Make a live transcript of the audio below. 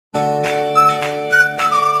Hi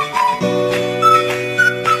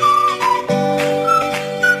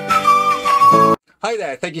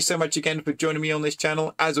there, thank you so much again for joining me on this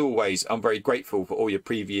channel. As always, I'm very grateful for all your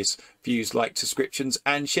previous views, likes, subscriptions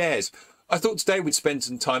and shares. I thought today we'd spend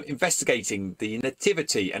some time investigating the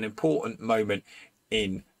Nativity, an important moment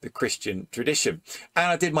in the Christian tradition. And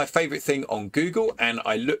I did my favourite thing on Google and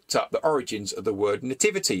I looked up the origins of the word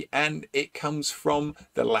nativity, and it comes from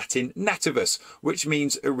the Latin nativus, which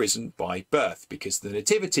means arisen by birth, because the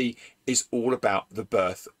nativity is all about the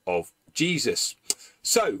birth of Jesus.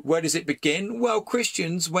 So where does it begin? Well,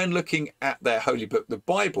 Christians, when looking at their holy book, the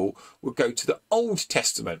Bible, will go to the Old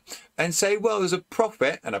Testament and say, well, there's a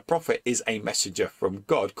prophet, and a prophet is a messenger from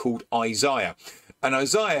God called Isaiah. And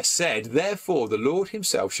Isaiah said, therefore, the Lord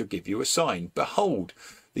himself shall give you a sign. Behold,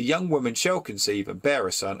 the young woman shall conceive and bear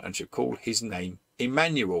a son, and shall call his name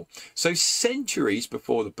Emmanuel. So centuries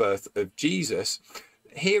before the birth of Jesus,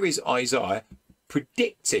 here is Isaiah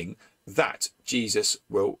predicting that Jesus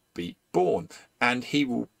will be born, and he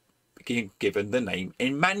will be given the name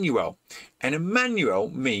Emmanuel. And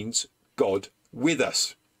Emmanuel means God with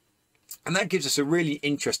us. And that gives us a really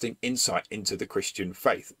interesting insight into the Christian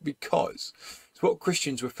faith, because it's what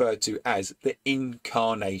Christians refer to as the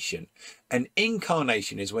incarnation. An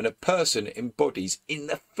incarnation is when a person embodies in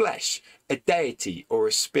the flesh a deity or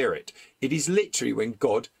a spirit. It is literally when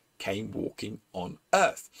God came walking on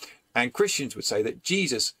earth. And Christians would say that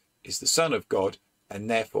Jesus is the Son of God, and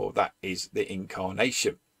therefore that is the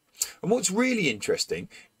incarnation. And what's really interesting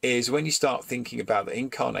is when you start thinking about the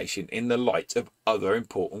incarnation in the light of other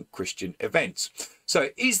important Christian events. So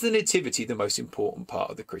is the nativity the most important part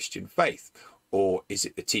of the Christian faith? Or is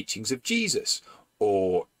it the teachings of Jesus?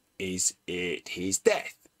 Or is it his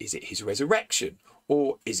death? Is it his resurrection?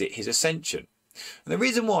 Or is it his ascension? And the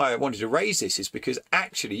reason why I wanted to raise this is because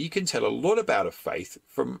actually you can tell a lot about a faith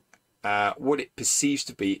from what it perceives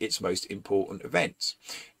to be its most important events.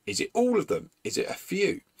 Is it all of them? Is it a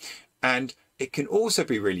few? And it can also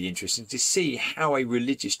be really interesting to see how a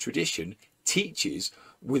religious tradition teaches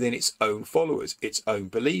within its own followers, its own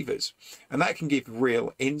believers. And that can give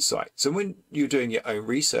real insight. So when you're doing your own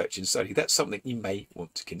research and study, that's something you may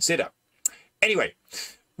want to consider. Anyway,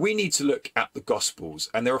 we need to look at the Gospels.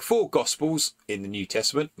 And there are 4 Gospels in the New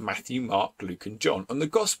Testament: Matthew, Mark, Luke and John. And the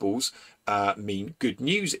Gospels mean good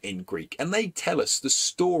news in Greek. And they tell us the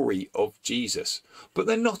story of Jesus. But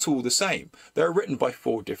they're not all the same. They're written by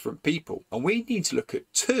 4 different people. And we need to look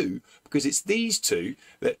at 2, because it's these 2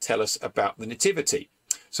 that tell us about the Nativity.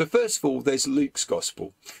 So first of all, there's Luke's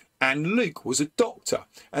Gospel. And Luke was a doctor.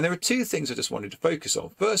 And there are 2 things I just wanted to focus on.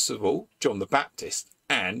 First of all, John the Baptist,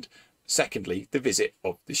 and secondly, the visit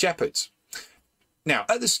of the shepherds. Now,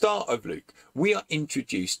 at the start of Luke, we are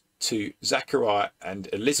introduced to Zachariah and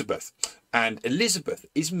Elizabeth. And Elizabeth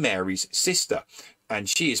is Mary's sister, and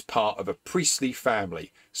she is part of a priestly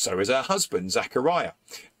family. So is her husband, Zachariah.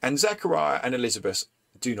 And Zachariah and Elizabeth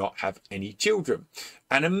do not have any children.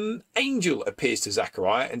 And an angel appears to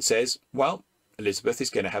Zachariah and says, well, Elizabeth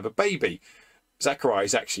is going to have a baby. Zachariah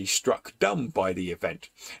is actually struck dumb by the event.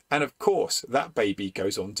 And of course, that baby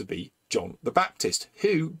goes on to be John the Baptist,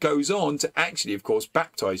 who goes on to actually, of course,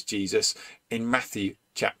 baptize Jesus in Matthew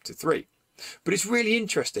chapter 3. But it's really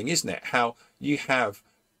interesting, isn't it, how you have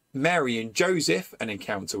Mary and Joseph, an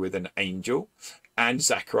encounter with an angel, and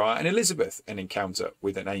Zachariah and Elizabeth, an encounter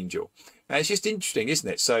with an angel. And it's just interesting, isn't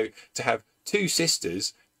it? So to have 2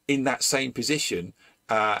 sisters in that same position,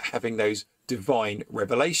 having those divine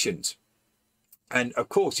revelations. And of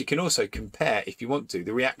course, you can also compare, if you want to,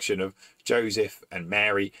 the reaction of Joseph and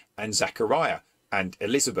Mary and Zachariah and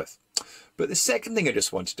Elizabeth. But the second thing I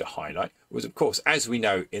just wanted to highlight was, of course, as we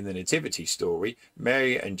know in the Nativity story,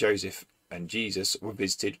 Mary and Joseph and Jesus were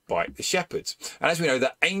visited by the shepherds. And as we know,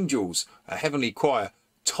 the angels, a heavenly choir,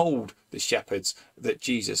 told the shepherds that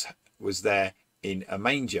Jesus was there in a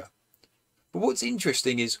manger. But what's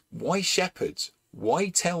interesting is, why shepherds? Why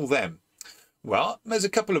tell them? Well, there's a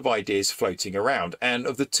couple of ideas floating around, and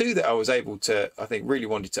of the 2 that I was able to, I think, really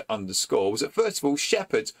wanted to underscore was that, first of all,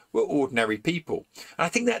 shepherds were ordinary people. And I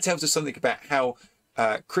think that tells us something about how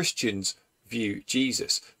Christians view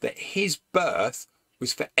Jesus, that his birth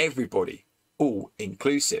was for everybody, all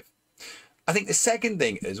inclusive. I think the second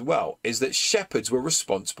thing as well is that shepherds were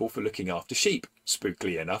responsible for looking after sheep,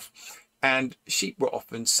 spookily enough, and sheep were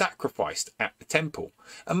often sacrificed at the temple.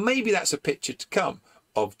 And maybe that's a picture to come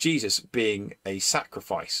of Jesus being a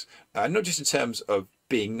sacrifice, not just in terms of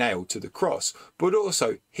being nailed to the cross, but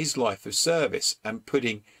also his life of service and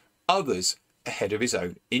putting others ahead of his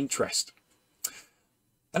own interest.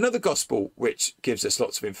 Another gospel which gives us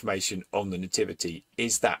lots of information on the nativity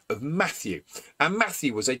is that of Matthew. And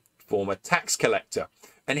Matthew was a former tax collector,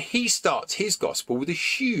 and he starts his gospel with a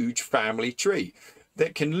huge family tree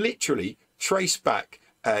that can literally trace back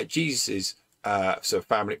Jesus's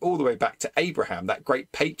family all the way back to Abraham, that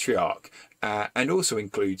great patriarch, and also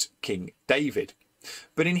includes King David.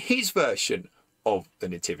 But in his version of the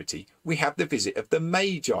nativity, we have the visit of the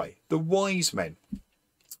Magi, the wise men.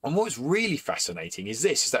 And what's really fascinating is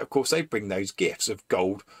that of course they bring those gifts of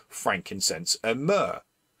gold, frankincense and myrrh.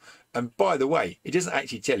 And by the way, it doesn't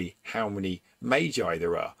actually tell you how many magi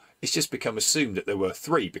there are. It's just become assumed that there were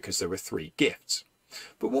 3 because there were 3 gifts.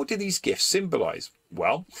 But what do these gifts symbolise?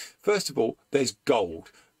 Well, first of all, there's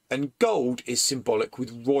gold. And gold is symbolic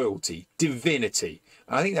with royalty, divinity.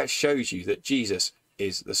 And I think that shows you that Jesus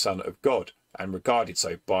is the Son of God and regarded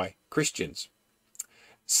so by Christians.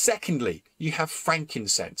 Secondly, you have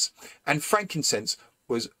frankincense. And frankincense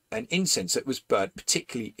was an incense that was burnt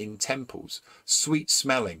particularly in temples, sweet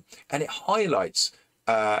smelling, and it highlights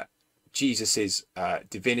Jesus's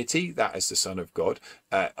divinity, that as the Son of God.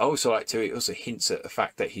 It also hints at the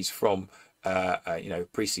fact that he's from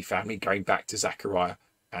priestly family, going back to Zachariah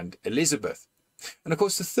and Elizabeth. And of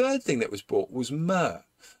course, the third thing that was brought was myrrh.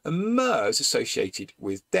 And myrrh is associated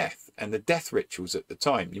with death and the death rituals at the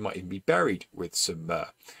time. You might even be buried with some myrrh.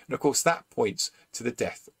 And of course, that points to the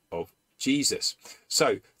death of Jesus.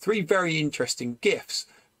 So 3 very interesting gifts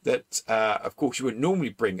that, of course, you wouldn't normally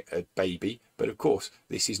bring a baby, but of course,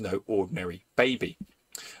 this is no ordinary baby.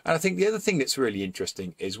 And I think the other thing that's really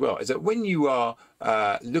interesting as well is that when you are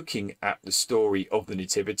looking at the story of the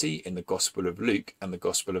Nativity in the Gospel of Luke and the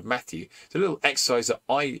Gospel of Matthew, it's a little exercise that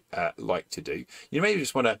I like to do. You maybe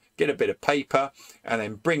just want to get a bit of paper and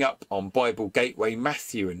then bring up on Bible Gateway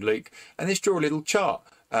Matthew and Luke and just draw a little chart.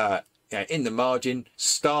 In the margin,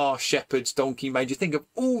 star, shepherds, donkey, manger. Think of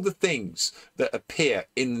all the things that appear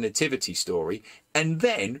in the Nativity story, and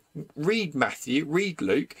then read Matthew, read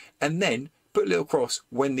Luke, and then put a little cross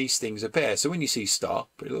when these things appear. So when you see star,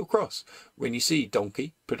 put a little cross. When you see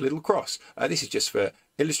donkey, put a little cross. This is just for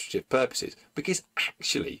illustrative purposes, because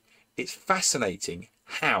actually it's fascinating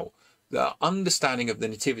how the understanding of the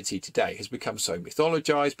Nativity today has become so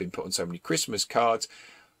mythologized, been put on so many Christmas cards.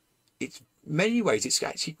 It's many ways it's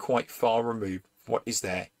actually quite far removed from what is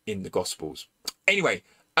there in the Gospels. Anyway,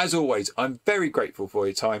 as always, I'm very grateful for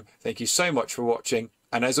your time. Thank you so much for watching,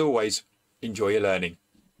 and as always, enjoy your learning.